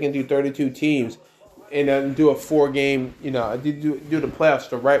 They can do 32 teams and then do a 4-game. Do the playoffs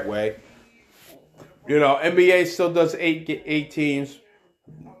the right way. NBA still does 8 teams.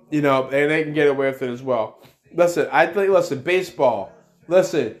 And they can get away with it as well. Listen, baseball.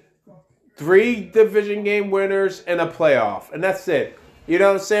 Listen, 3 division game winners and a playoff, and that's it. You know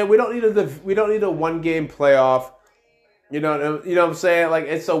what I'm saying? We don't need a 1-game playoff. You know what I'm saying? Like,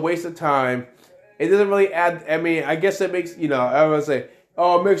 it's a waste of time. It doesn't really add. I mean, I guess it makes I would say,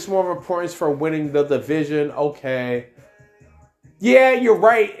 it makes more of a points for winning the division. Okay. Yeah, you're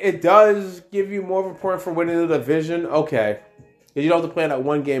right. It does give you more of a point for winning the division. Okay. Because you don't have to play in that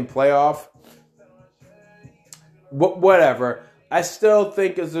 1-game playoff. Whatever. I still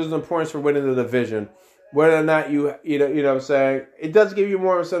think there's an importance for winning the division. Whether or not you know what I'm saying? It does give you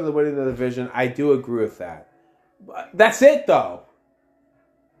more of a sense of winning the division. I do agree with that. But that's it, though.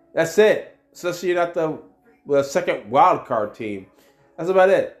 That's it. So you're not the second wild card team. That's about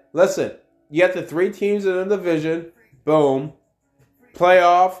it. Listen, You got the 3 teams in the division. Boom.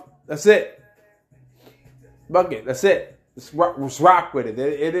 Playoff. That's it. Bucket. That's it. Let's rock with it.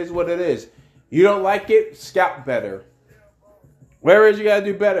 It is what it is. You don't like it? Scout better. Where is you got to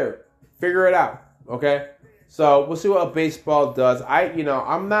do better? Figure it out. Okay? So we'll see what baseball does.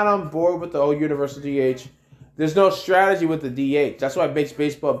 I'm not on board with the whole universal DH. There's no strategy with the DH. That's why it makes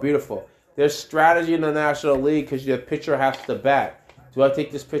baseball beautiful. There's strategy in the National League because your pitcher has to bat. Do I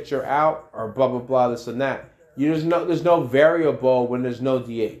take this pitcher out or blah blah blah this and that? There's no variable when there's no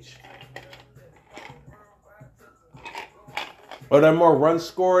DH. Are there more runs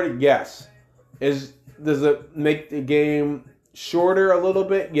scored? Yes. Does it make the game shorter a little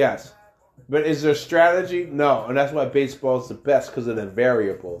bit? Yes. But is there strategy? No. And that's why baseball is the best because of the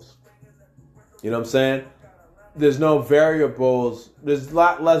variables. You know what I'm saying? There's no variables. There's a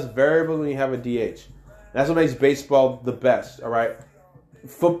lot less variables when you have a DH. That's what makes baseball the best, all right?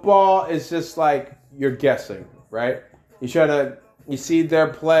 Football is just like you're guessing, right? You see their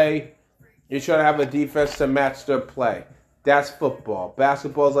play. You're trying to have a defense to match their play. That's football.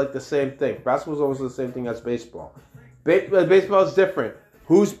 Basketball is like the same thing. Basketball is almost the same thing as baseball. Baseball is different.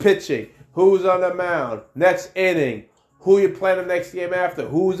 Who's pitching? Who's on the mound? Next inning. Who you playing the next game after?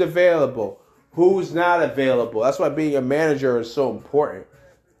 Who's available? Who's not available? That's why being a manager is so important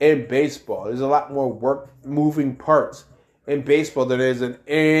in baseball. There's a lot more work, moving parts in baseball than there is in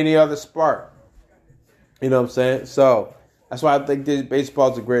any other sport. You know what I'm saying? So that's why I think baseball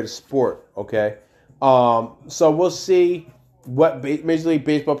is the greatest sport. Okay. So we'll see what Major League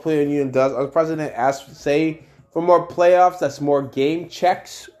Baseball Player Union does. The president asked, say, for more playoffs, that's more game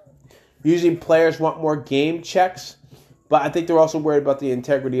checks. Usually players want more game checks, but I think they're also worried about the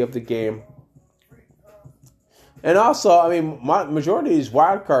integrity of the game. And also, I mean, majority of these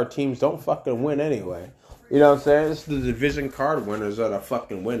wild card teams don't fucking win anyway. You know what I'm saying? It's the division card winners that are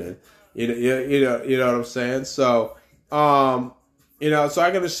fucking winning. You know what I'm saying? So, so I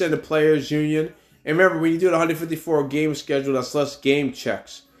can understand the players union. And remember, when you do the 154 game schedule, that's less game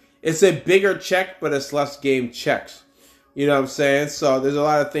checks. It's a bigger check, but it's less game checks. You know what I'm saying? So there's a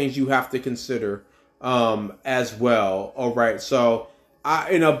lot of things you have to consider as well. All right, so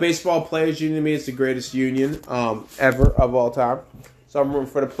baseball players union to me is the greatest union ever of all time. So I'm rooting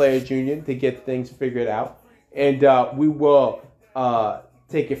for the players union to get things figured out, and we will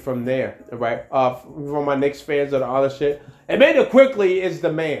take it from there. All right, for my Knicks fans that are all this shit, Emmanuel Quickly is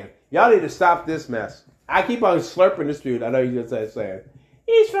the man. Y'all need to stop this mess. I keep on slurping this dude. I know you just saying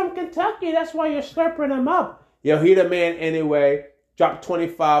he's from Kentucky. That's why you're slurping him up. Yo, he the man anyway. Dropped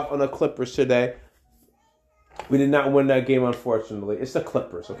 25 on the Clippers today. We did not win that game, unfortunately. It's the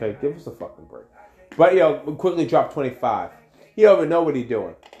Clippers, okay? Give us a fucking break. But, Quickly dropped 25. He don't even know what he's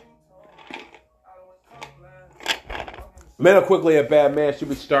doing. Man, Quickly a bad man. Should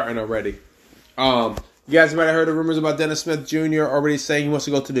be starting already. You guys might have heard the rumors about Dennis Smith Jr. already saying he wants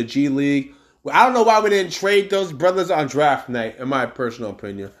to go to the G League. Well, I don't know why we didn't trade those brothers on draft night, in my personal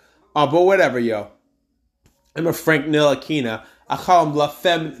opinion. But whatever, yo. I'm a Frank Ntilikina. I call him La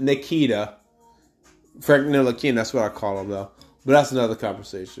Femme Nikita. Frank Ntilikina, that's what I call him, though. But that's another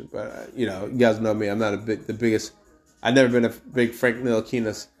conversation. But, you guys know me. I'm not the biggest. I've never been a big Frank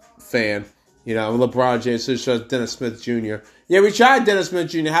Ntilikina fan. I'm LeBron James, so Dennis Smith Jr. Yeah, we tried Dennis Smith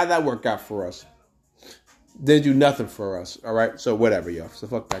Jr. How'd that work out for us? Didn't do nothing for us, all right? So whatever, yo. So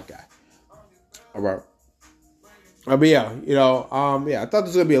fuck that guy. All right. But yeah, I thought this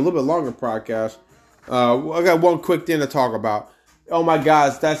was going to be a little bit longer podcast. I got one quick thing to talk about. Oh my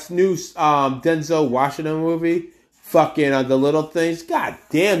gosh, that's new Denzel Washington movie. Fucking The Little Things. God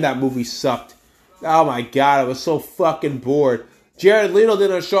damn, that movie sucked. Oh my god, I was so fucking bored. Jared Leto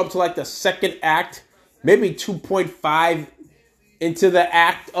didn't show up to like the second act, maybe 2.5 into the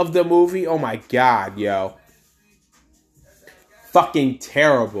act of the movie. Oh my god, yo. Fucking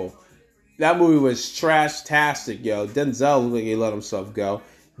terrible. That movie was trash-tastic, yo. Denzel looked like he let himself go.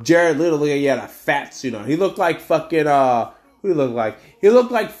 Jared Leto looked like he had a fat suit on. He looked like fucking, who he looked like? He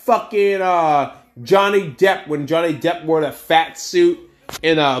looked like fucking Johnny Depp when Johnny Depp wore the fat suit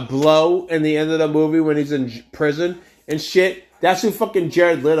in Blow in the end of the movie when he's in prison and shit. That's who fucking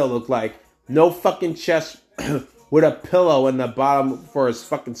Jared Leto looked like. No fucking chest with a pillow in the bottom for his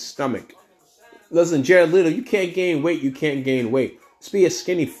fucking stomach. Listen, Jared Leto, you can't gain weight. You can't gain weight. Just be a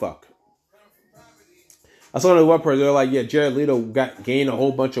skinny fuck. I saw the one person, they're like, yeah, Jared Leto gained a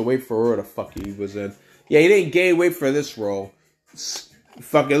whole bunch of weight for whatever the fuck he was in. Yeah, he didn't gain weight for this role.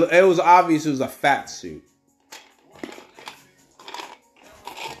 Fucking, it was obvious it was a fat suit.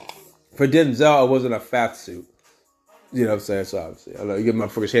 For Denzel, it wasn't a fat suit. You know what I'm saying? So obviously, I know you get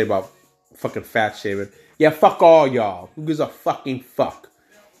motherfuckers hate about fucking fat shaming. Yeah, fuck all y'all. Who gives a fucking fuck?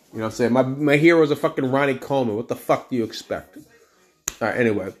 You know what I'm saying? My hero is a fucking Ronnie Coleman. What the fuck do you expect? All right,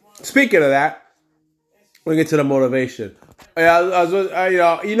 anyway. Speaking of that, we'll get to the motivation.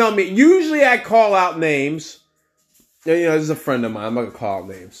 You know me. Usually I call out names. You know, this is a friend of mine. I'm not going to call out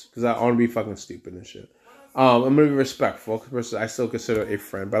names because I want to be fucking stupid and shit. I'm going to be respectful because I still consider a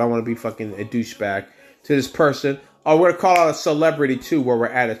friend, but I want to be fucking a douchebag to this person. We're going to call out a celebrity too where we're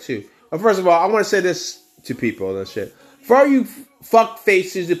at it too. But first of all, I want to say this to people and shit. For all you fuck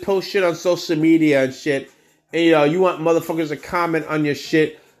faces that post shit on social media and shit, and you want motherfuckers to comment on your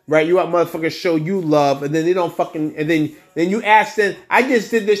shit, right? You want motherfuckers to show you love, and then they don't fucking, and then you ask them, I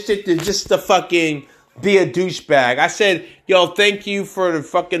just did this shit to fucking be a douchebag. I said, yo, thank you for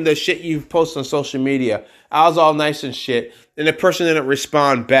the shit you post on social media. I was all nice and shit. And the person didn't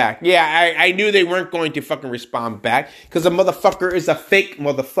respond back. Yeah, I knew they weren't going to fucking respond back because the motherfucker is a fake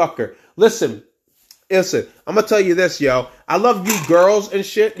motherfucker. Listen, I'm going to tell you this, yo. I love you girls and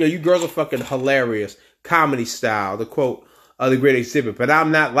shit. Yo, you girls are fucking hilarious. Comedy style, the quote of the Great Exhibit. But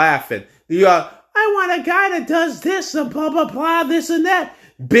I'm not laughing. I want a guy that does this and blah, blah, blah, this and that.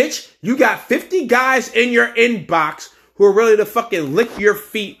 Bitch, you got 50 guys in your inbox who are ready to fucking lick your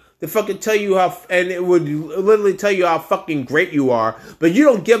feet, to fucking tell you how, and it would literally tell you how fucking great you are, but you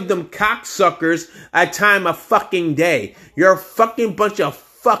don't give them cocksuckers a time of fucking day. You're a fucking bunch of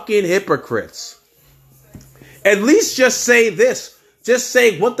fucking hypocrites. At least just say this. Just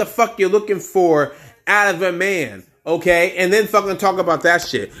say what the fuck you're looking for out of a man. Okay, and then fucking talk about that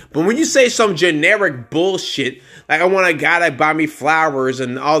shit. But when you say some generic bullshit, like I want a guy that buy me flowers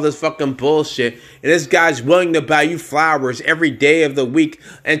and all this fucking bullshit, and this guy's willing to buy you flowers every day of the week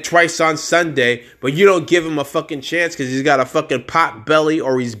and twice on Sunday, but you don't give him a fucking chance because he's got a fucking pot belly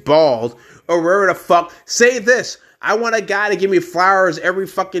or he's bald or wherever the fuck, say this. I want a guy to give me flowers every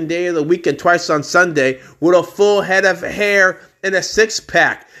fucking day of the week and twice on Sunday with a full head of hair and a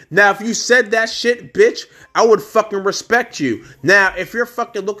six-pack. Now, if you said that shit, bitch, I would fucking respect you. Now, if you're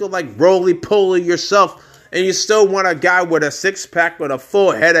fucking looking like roly-poly yourself and you still want a guy with a six-pack with a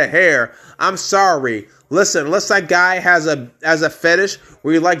full head of hair, I'm sorry. Listen, unless that guy has a fetish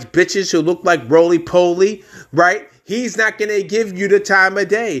where he likes bitches who look like roly-poly, right? He's not going to give you the time of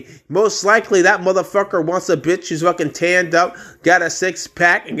day. Most likely, that motherfucker wants a bitch who's fucking tanned up, got a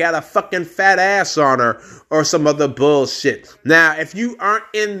six-pack, and got a fucking fat ass on her, or some other bullshit. Now, if you aren't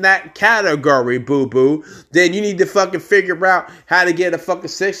in that category, boo-boo, then you need to fucking figure out how to get a fucking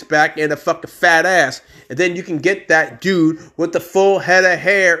six-pack and a fucking fat ass. And then you can get that dude with the full head of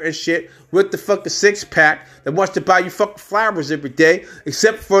hair and shit, with the fucking six-pack, that wants to buy you fucking flowers every day,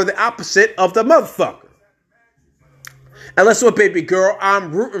 except for the opposite of the motherfucker. And listen, what, baby girl,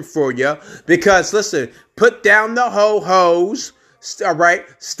 I'm rooting for you because, listen, put down the ho-hos, all right?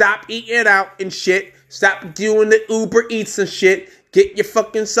 Stop eating out and shit. Stop doing the Uber Eats and shit. Get your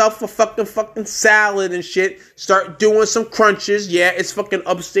fucking self a fucking salad and shit. Start doing some crunches. Yeah, it's fucking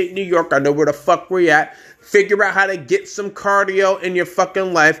upstate New York. I know where the fuck we're at. Figure out how to get some cardio in your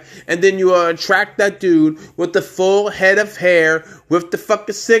fucking life. And then you attract that dude with the full head of hair, with the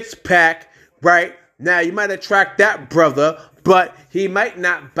fucking six-pack, right? Now, you might attract that brother, but he might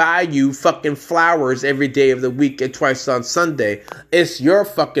not buy you fucking flowers every day of the week and twice on Sunday. It's your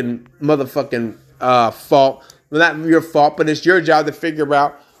fucking motherfucking fault. Well, not your fault, but it's your job to figure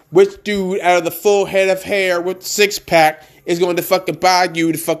out which dude out of the full head of hair with the six-pack is going to fucking buy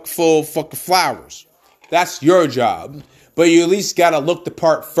you the full fucking flowers. That's your job. But you at least got to look the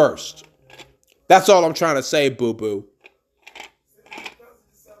part first. That's all I'm trying to say, boo-boo.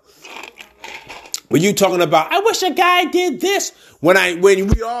 When you talking about, I wish a guy did this. When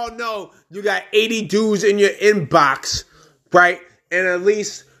we all know you got 80 dudes in your inbox, right? And at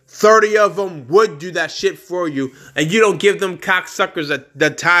least 30 of them would do that shit for you. And you don't give them cocksuckers the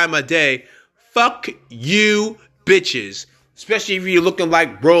time of day. Fuck you bitches. Especially if you're looking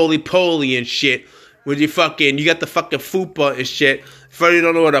like roly-poly and shit. With you got the fucking fupa and shit. For you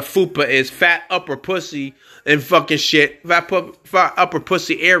don't know what a fupa is, fat upper pussy and fucking shit. Fat upper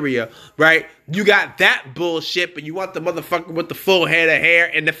pussy area, right? You got that bullshit, but you want the motherfucker with the full head of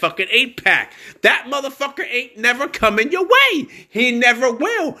hair and the fucking 8-pack. That motherfucker ain't never coming your way. He never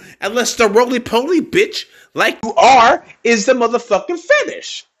will. Unless the roly-poly bitch, like you are, is the motherfucking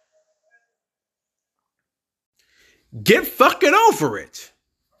fetish. Get fucking over it.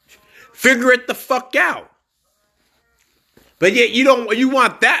 Figure it the fuck out. But yet you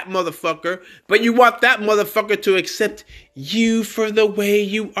want that motherfucker, but you want that motherfucker to accept you for the way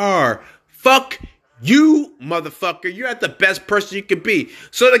you are. Fuck you, motherfucker. You're not the best person you could be.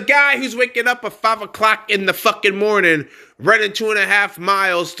 So the guy who's waking up at 5 o'clock in the fucking morning, running 2.5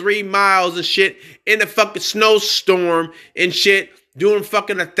 miles, 3 miles and shit, in a fucking snowstorm and shit, doing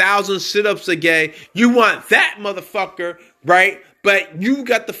fucking 1,000 sit-ups a day. You want that motherfucker, right? But you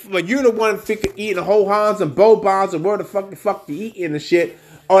got but you're the one eating whole Hans and bow bonds and where the fuck you eating and shit.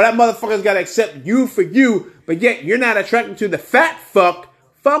 Oh, that motherfucker's got to accept you for you, but yet you're not attracted to the fat fuck.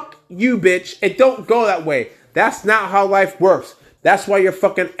 Fuck you, bitch. It don't go that way. That's not how life works. That's why your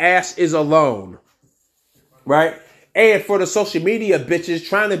fucking ass is alone. Right? And for the social media bitches,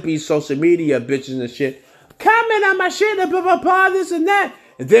 trying to be social media bitches and shit, comment on my shit and blah, blah, blah, this and that.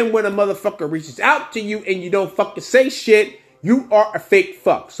 And then when a motherfucker reaches out to you and you don't fucking say shit, you are a fake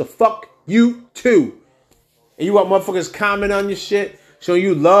fuck. So fuck you too. And you want motherfuckers comment on your shit, showing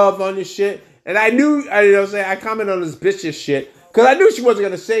you love on your shit. And I knew, I commented on this bitch's shit because I knew she wasn't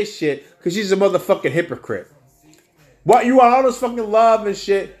going to say shit because she's a motherfucking hypocrite. What, you want all this fucking love and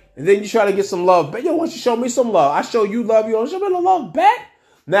shit, and then you try to get some love back. Yo, why don't you show me some love? I show you love, you don't show me the love back?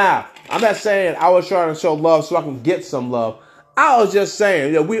 Now, I'm not saying I was trying to show love so I can get some love. I was just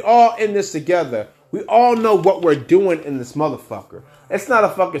saying, we all in this together. We all know what we're doing in this motherfucker. It's not a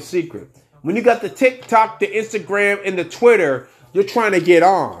fucking secret. When you got the TikTok, the Instagram, and the Twitter, you're trying to get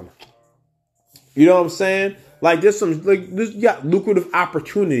on. You know what I'm saying? Like, you got lucrative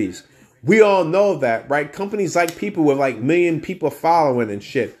opportunities. We all know that, right? Companies like people with like million people following and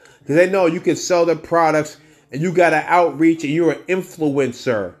shit. Because they know you can sell their products and you got to outreach and you're an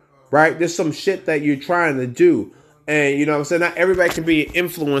influencer, right? There's some shit that you're trying to do. And you know what I'm saying? Not everybody can be an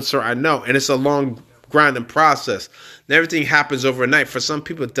influencer, I know. And it's a long grinding process. And everything happens overnight. For some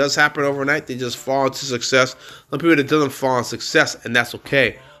people, it does happen overnight. They just fall into success. Some people, it doesn't fall into success, and that's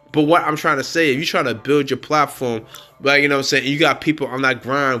okay. But what I'm trying to say, if you're trying to build your platform, like, you know what I'm saying, you got people on that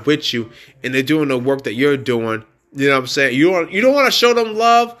grind with you, and they're doing the work that you're doing, you know what I'm saying? You don't want to show them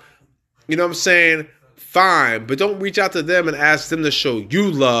love, you know what I'm saying? Fine, but don't reach out to them and ask them to show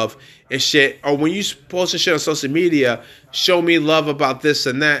you love and shit. Or when you post shit on social media, show me love about this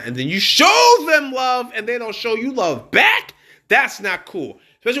and that, and then you show them love and they don't show you love back. That's not cool.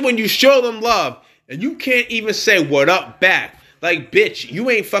 Especially when you show them love and you can't even say what up back. Like, bitch, you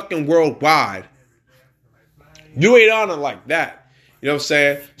ain't fucking worldwide. You ain't on it like that. You know what I'm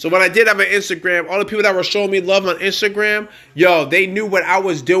saying? So when I did have an Instagram, all the people that were showing me love on Instagram, yo, they knew what I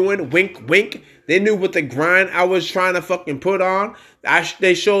was doing. Wink, wink. They knew what the grind I was trying to fucking put on.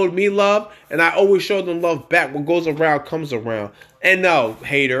 They showed me love, and I always showed them love back. What goes around comes around. And no,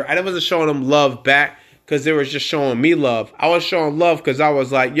 hater, I wasn't showing them love back because they were just showing me love. I was showing love because I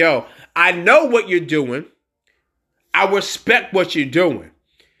was like, yo, I know what you're doing. I respect what you're doing.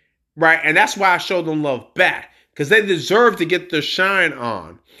 Right? And that's why I showed them love back. Because they deserve to get their shine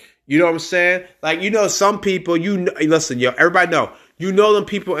on. You know what I'm saying? Like, you know, some people, listen, yo, everybody know. You know them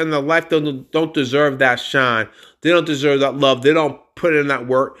people in their life don't deserve that shine. They don't deserve that love. They don't put in that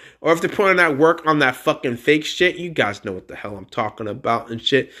work. Or if they're putting that work on that fucking fake shit, you guys know what the hell I'm talking about and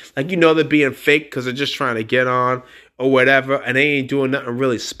shit. Like, you know they're being fake because they're just trying to get on or whatever. And they ain't doing nothing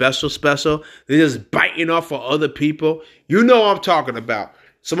really special. They're just biting off of other people. You know what I'm talking about.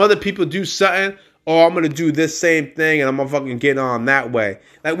 Some other people do something. Oh, I'm going to do this same thing and I'm going to fucking get on that way.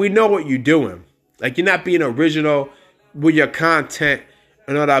 Like, we know what you're doing. Like, you're not being original with your content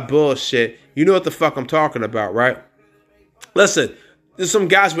and all that bullshit. You know what the fuck I'm talking about, right? Listen, there's some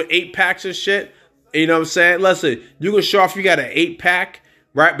guys with 8-packs and shit. You know what I'm saying? Listen, you can show off you got an 8-pack,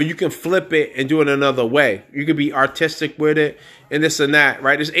 right? But you can flip it and do it another way. You can be artistic with it and this and that,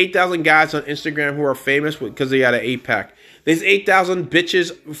 right? There's 8,000 guys on Instagram who are famous because they got an 8-pack. There's 8,000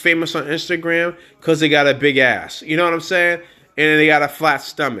 bitches famous on Instagram because they got a big ass. You know what I'm saying? And they got a flat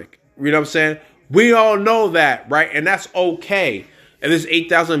stomach. You know what I'm saying? We all know that, right? And that's okay. And there's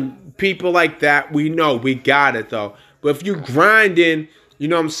 8,000 people like that. We know. We got it, though. But if you're grinding, you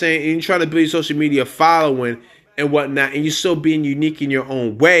know what I'm saying, and you're trying to build your social media following and whatnot, and you're still being unique in your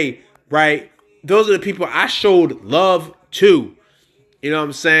own way, right? Those are the people I showed love to. You know what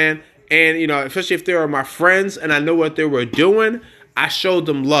I'm saying? And, you know, especially if they were my friends and I know what they were doing, I showed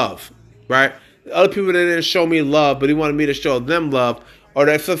them love, right? Other people that didn't show me love, but they wanted me to show them love. Or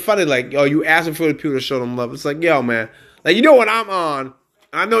they feel funny, like, yo, you asking for the people to show them love. It's like, yo, man, like, you know what I'm on.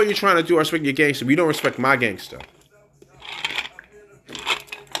 I know what you're trying to do. I respect your gangster, but you don't respect my gangster.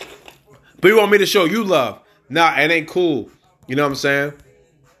 But you want me to show you love. Nah, it ain't cool. You know what I'm saying?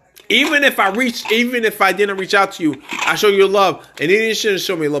 Even if I didn't reach out to you, I show you love. And then you shouldn't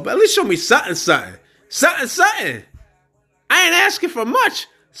show me love. But at least show me something. Something. I ain't asking for much.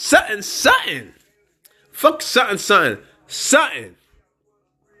 Something. Fuck something.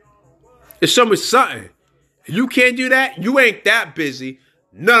 Just show me something. If you can't do that, you ain't that busy.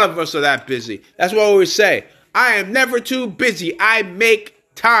 None of us are that busy. That's what I always say. I am never too busy. I make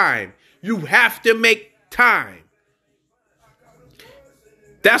time. You have to make time.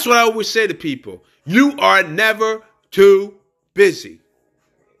 That's what I always say to people. You are never too busy.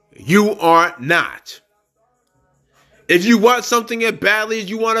 You are not. If you want something as badly as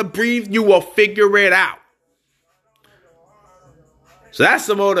you want to breathe, you will figure it out. So that's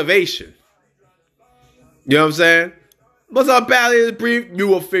the motivation. You know what I'm saying? What's how badly as breathe, you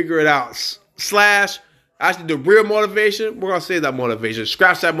will figure it out. Slash, actually the real motivation, we're going to say that motivation.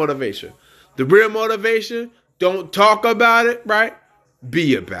 Scratch that motivation. The real motivation, don't talk about it, right?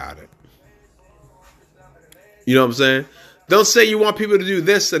 Be about it. You know what I'm saying? Don't say you want people to do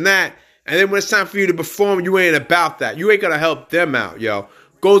this and that, and then when it's time for you to perform, you ain't about that. You ain't going to help them out, yo.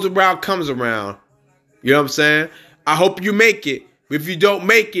 Goes around, comes around. You know what I'm saying? I hope you make it. If you don't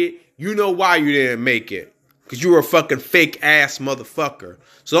make it, you know why you didn't make it. Because you were a fucking fake ass motherfucker.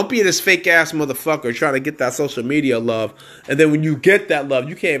 So don't be this fake ass motherfucker trying to get that social media love. And then when you get that love,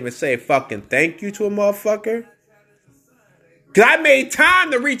 you can't even say fucking thank you to a motherfucker. Because I made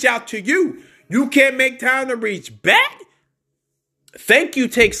time to reach out to you. You can't make time to reach back? Thank you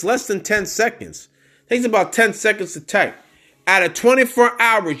takes less than 10 seconds. It takes about 10 seconds to type. Out of 24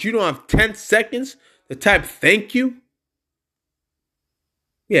 hours, you don't have 10 seconds to type thank you?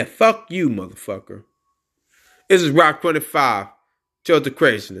 Yeah, fuck you, motherfucker. This is Rock 25. Chill to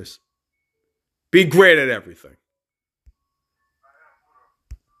craziness. Be great at everything.